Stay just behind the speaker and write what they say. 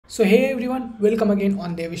So hey everyone, welcome again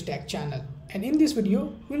on Devish Tech channel. And in this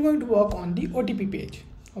video, we're going to work on the OTP page.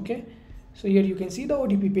 Okay, so here you can see the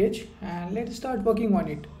OTP page and let's start working on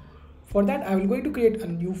it. For that, I will going to create a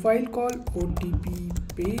new file called otppage.tsx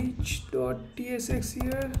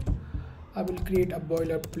here. I will create a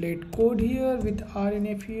boilerplate code here with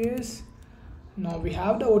RNFES. Now we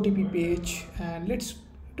have the OTP page and let's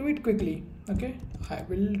do it quickly. Okay, I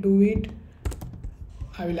will do it.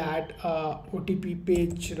 I will add a OTP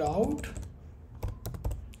page route.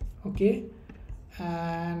 Okay,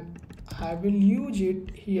 and I will use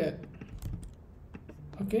it here.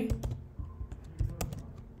 Okay,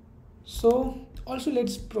 so also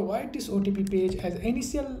let's provide this OTP page as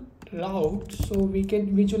initial route so we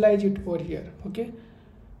can visualize it over here. Okay,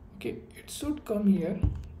 it should come here.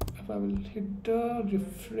 If I will hit the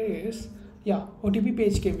refresh, yeah, OTP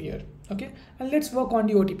page came here. Okay, and let's work on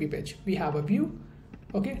the OTP page. We have a view.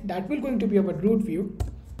 Okay, that will going to be our root view.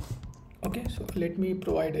 Okay, so let me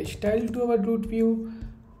provide a style to our root view.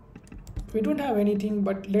 We don't have anything,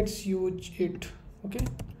 but let's use it. Okay,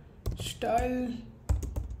 styles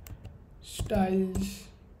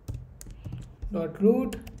dot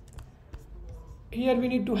root. Here we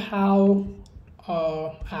need to have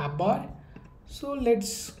a app bar. So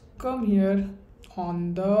let's come here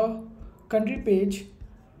on the country page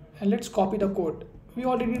and let's copy the code. We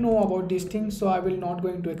already know about these things, so I will not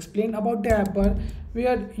going to explain about the app bar. We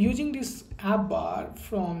are using this app bar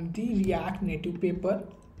from the React Native paper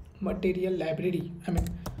material library,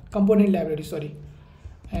 component library, sorry.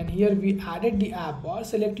 And here we added the app bar.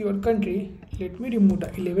 Select your country. Let me remove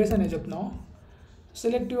the elevation as of now.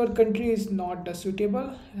 Select your country is not the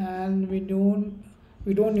suitable, and we don't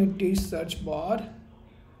need this search bar.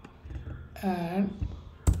 And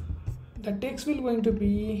the text will going to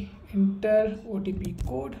be enter OTP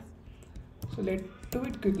code. So let's do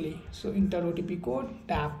it quickly. So enter OTP code,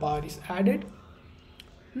 tab bar is added.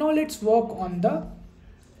 Now let's work on the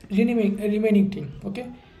remaining thing. Okay,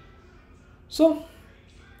 so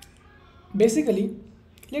basically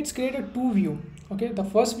let's create a two view. Okay, the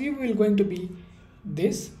first view will going to be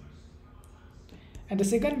this and the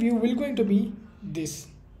second view will going to be this.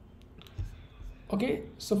 Okay,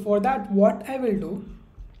 so for that what I will do,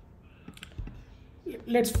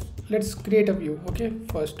 let's create a view. Okay,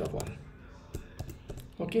 first of all,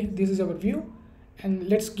 okay, this is our view and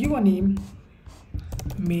let's give a name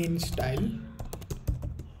main style.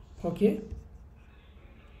 Okay,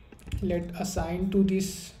 let assign to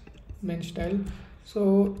this main style.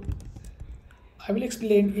 So I will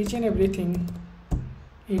explain each and everything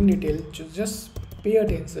in detail, just pay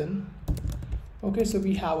attention. Okay, so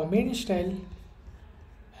we have a main style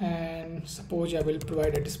and suppose I will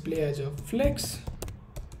provide a display as a flex.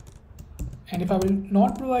 And if I will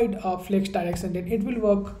not provide a flex direction, then it will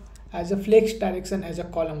work as a flex direction as a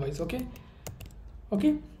column wise. Okay,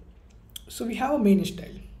 so we have a main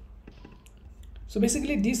style. So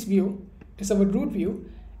basically this view is our root view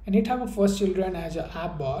and it have a first children as a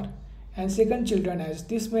app bar and second children as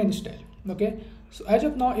this main style. Okay, so as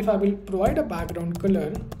of now, if I will provide a background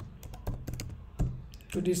color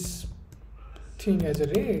to this thing as a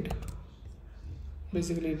red,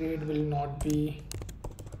 basically red will not be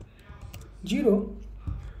 0,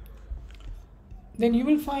 then you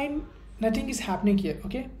will find nothing is happening here.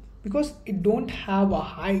 Okay, because it don't have a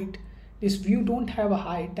height, this view don't have a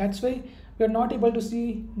height, that's why we are not able to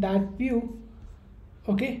see that view.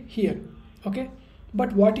 Okay, here. Okay,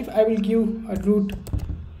 but what if I will give a root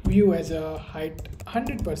view as a height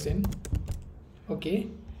 100%? Okay,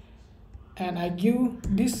 and I give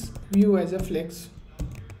this view as a flex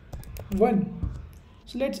 1.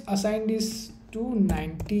 So let's assign this to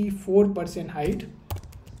 94% height.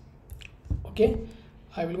 Okay,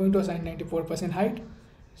 I will going to assign 94% height.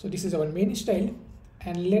 So this is our main style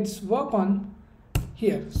and let's work on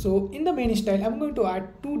here. So in the main style, I'm going to add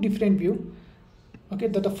two different view. Okay,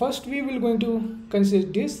 the first view will going to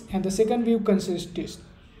consist this and the second view consists this.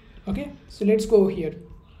 Okay, so let's go here.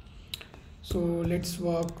 So let's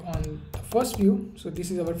work on the first view. So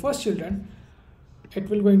this is our first children. It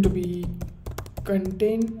will going to be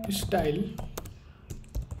contain style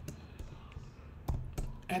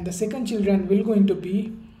and the second children will going to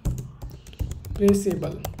be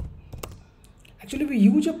traceable. Actually we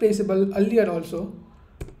use a traceable earlier also.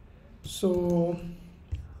 So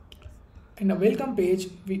in a welcome page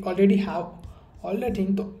we already have all the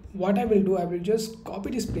things. So what I will do, I will just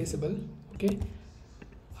copy this traceable. Okay,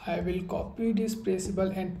 I will copy this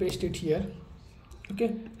traceable and paste it here.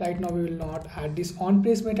 Okay, right now we will not add this on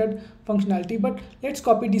place method functionality, but let's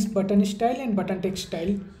copy this button style and button text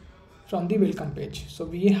style from the welcome page. So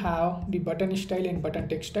we have the button style and button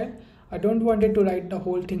text style. I don't want it to write the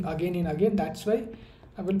whole thing again and again. That's why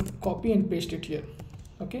I will copy and paste it here.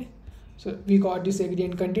 Okay, so we got this agree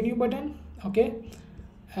and continue button. Okay,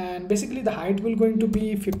 and basically the height will going to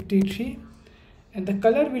be 53 and the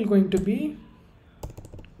color will going to be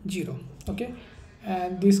 0. Okay,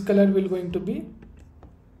 and this color will going to be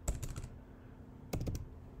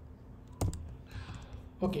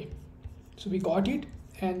okay. So we got it,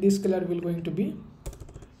 and this color will going to be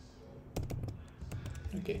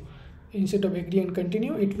okay. Instead of agree and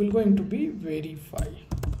continue, it will going to be verify.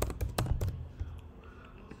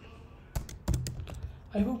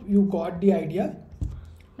 I hope you got the idea.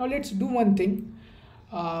 Now let's do one thing.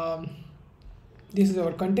 This is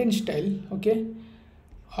our content style, okay,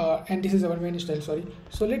 and this is our main style, sorry.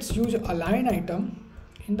 So let's use align item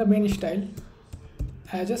in the main style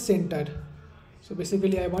as a center. So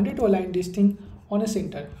basically I wanted to align this thing on a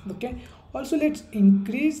center. Okay, also let's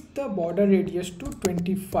increase the border radius to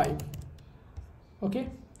 25. Okay,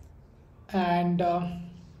 and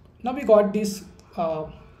now we got this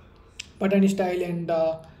button style and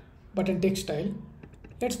button text style.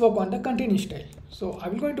 Let's work on the content style. So I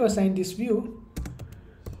will going to assign this view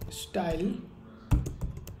styles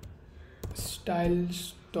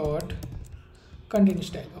dot content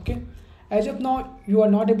style. Okay, as of now you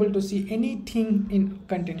are not able to see anything in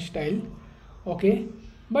content style. Okay,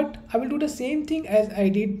 but I will do the same thing as I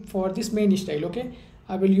did for this main style. Okay,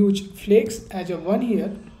 I will use flex as a 1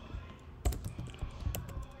 here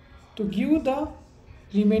to give the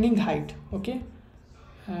remaining height. Okay,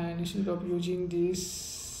 and instead of using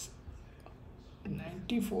this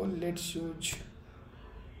 94, let's use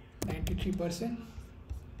 93%.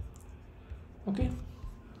 Okay,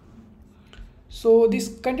 so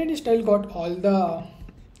this content style got all the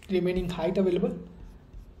remaining height available,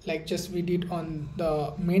 like just we did on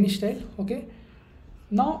the main style. Okay,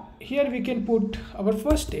 now here we can put our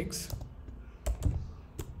first text,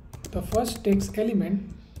 the first text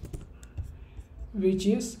element, which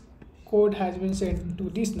is code has been sent to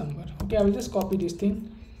this number. Okay, I will just copy this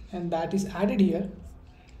thing and that is added here.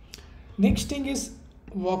 Next thing is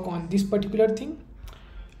work on this particular thing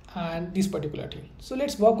and this particular thing. So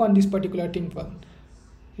let's work on this particular thing first.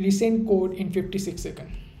 Resend code in 56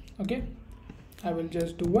 seconds. Okay, I will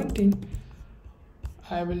just do one thing.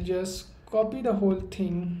 I will just copy the whole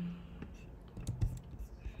thing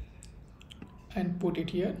and put it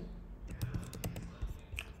here.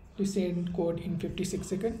 Resend code in 56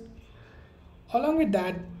 seconds. Along with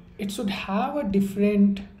that, it should have a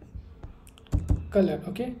different color.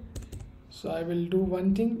 Okay, so I will do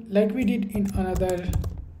one thing like we did in another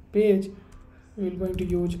page. We will going to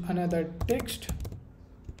use another text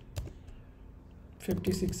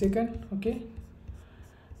 56 seconds. Okay,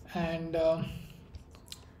 and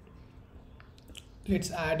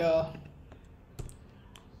let's add a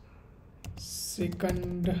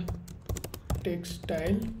second text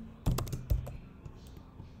style.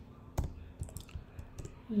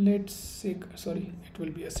 Let's say, sorry, it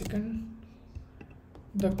will be a second.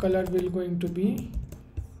 The color will going to be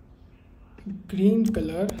green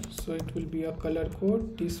color, so it will be a color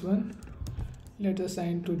code. This one, let's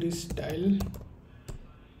assign to this style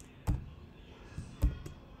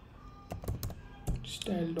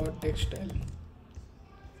dot text style.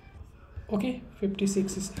 Okay,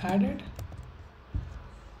 56 is added.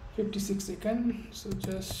 56 seconds, so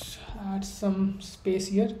just add some space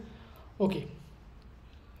here. Okay,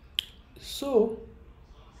 so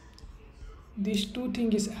these two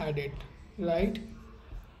things is added, right?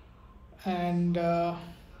 And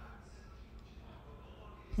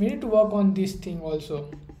we need to work on this thing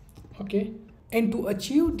also. Okay, and to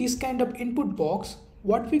achieve this kind of input box,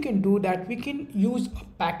 what we can do that we can use a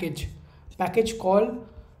package called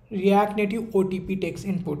React Native OTP text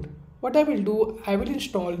input. What I will do, I will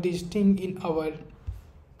install this thing in our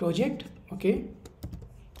project. Okay,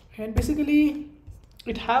 and basically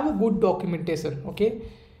it have a good documentation. Okay,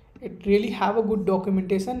 it really have a good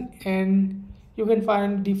documentation, and you can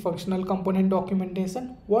find the functional component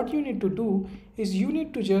documentation. What you need to do is you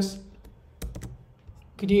need to just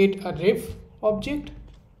create a ref object.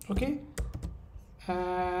 Okay,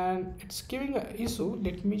 and it's giving an issue.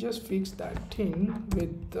 Let me just fix that thing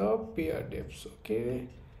with the pair defs. Okay,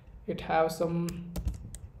 it has some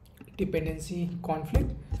dependency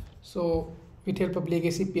conflict, so with help of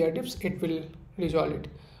legacy pair defs it will resolve it.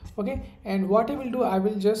 Okay, and what I will do, I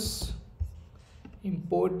will just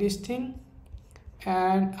import this thing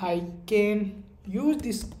and I can use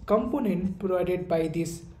this component provided by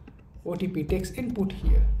this OTP text input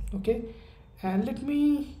here. Okay, and let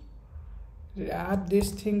me wrap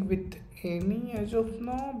this thing with any as of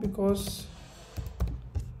now because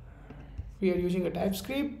we are using a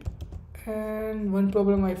TypeScript. and one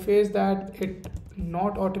problem I face that it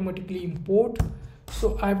not automatically import,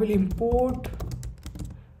 so I will import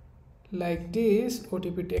like this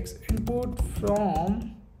OTP text input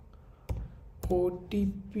from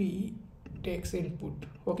OTP text input.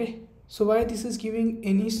 Okay, so why this is giving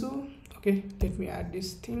an issue? Okay, let me add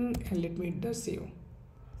this thing and let me hit the save.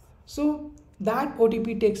 So that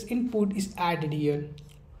OTP text input is added here.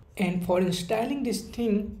 And for installing this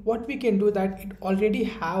thing, what we can do that it already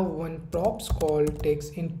have one props called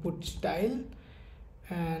text input style,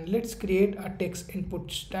 and let's create a text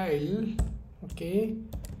input style. Okay,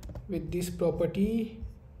 with this property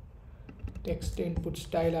text input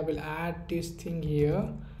style, I will add this thing here,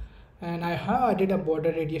 and I have added a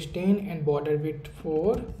border radius 10 and border width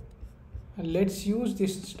 4, and let's use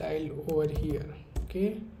this style over here.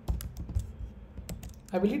 Okay,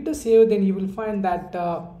 I will hit the save, then you will find that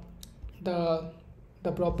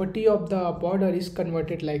the property of the border is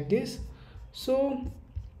converted like this. So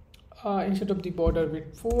instead of the border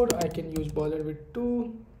width 4, I can use border width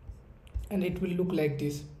 2, and it will look like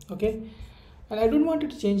this. Okay, and I don't want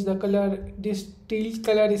it to change the color. This teal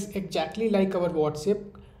color is exactly like our WhatsApp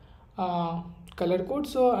color code,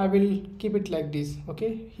 so I will keep it like this.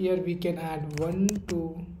 Okay, here we can add 1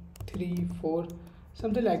 2 3 4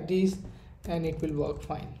 something like this, and it will work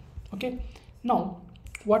fine. Okay, now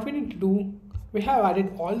what we need to do, we have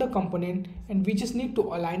added all the component and we just need to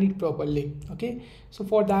align it properly. Okay, so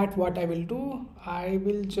for that what I will do, I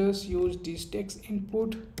will just use this text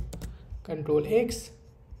input, Control X.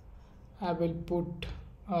 I will put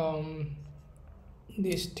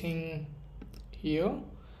this thing here.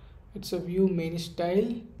 It's a view main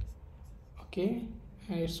style. Okay,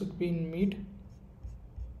 and it should be in mid.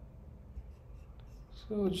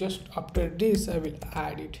 So just after this I will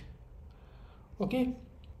add it. Okay,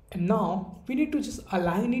 and now we need to just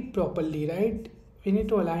align it properly, right? We need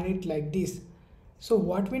to align it like this. So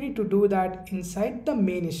what we need to do that inside the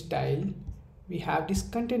main style, we have this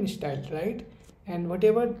content style, right? And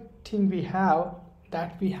whatever thing we have,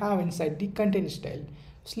 that we have inside the content style.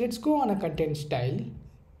 So let's go on a content style.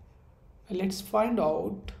 Let's find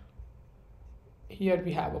out. Here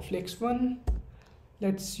we have a flex one.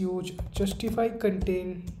 Let's use justify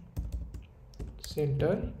content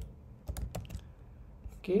center.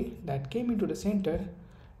 Okay, that came into the center,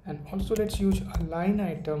 and also let's use align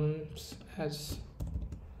items as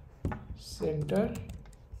center.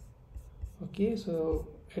 Okay, so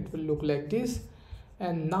it will look like this,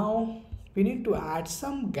 and now we need to add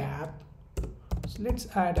some gap. So let's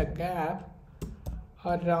add a gap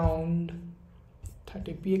around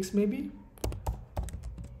 30 px maybe.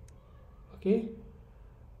 Okay,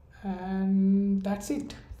 and that's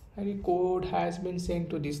it. The code has been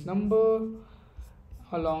sent to this number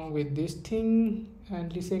along with this thing,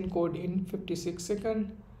 and listen code in 56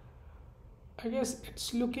 seconds. I guess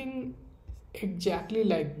it's looking exactly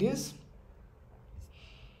like this.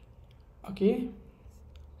 Okay,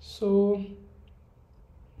 so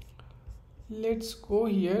let's go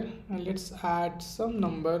here and let's add some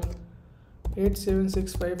number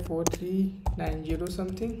 87654390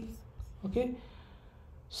 something. Okay,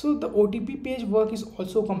 so the OTP page work is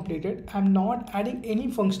also completed. I'm not adding any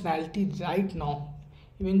functionality right now.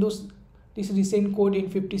 Even though this is recent code in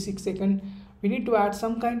 56 seconds, we need to add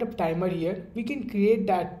some kind of timer here. We can create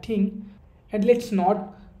that thing, and let's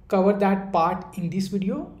not cover that part in this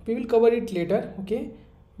video. We will cover it later, okay,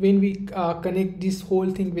 when we connect this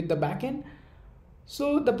whole thing with the backend.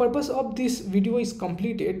 So the purpose of this video is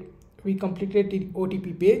completed. We completed the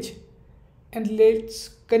OTP page, and let's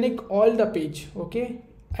connect all the page. Okay,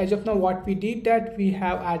 as of now what we did that we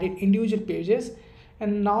have added individual pages,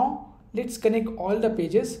 and now let's connect all the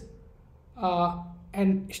pages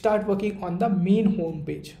and start working on the main home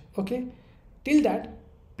page. Okay, till that,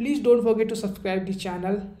 please don't forget to subscribe the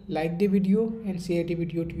channel, like the video, and share the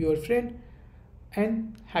video to your friend,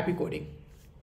 and happy coding.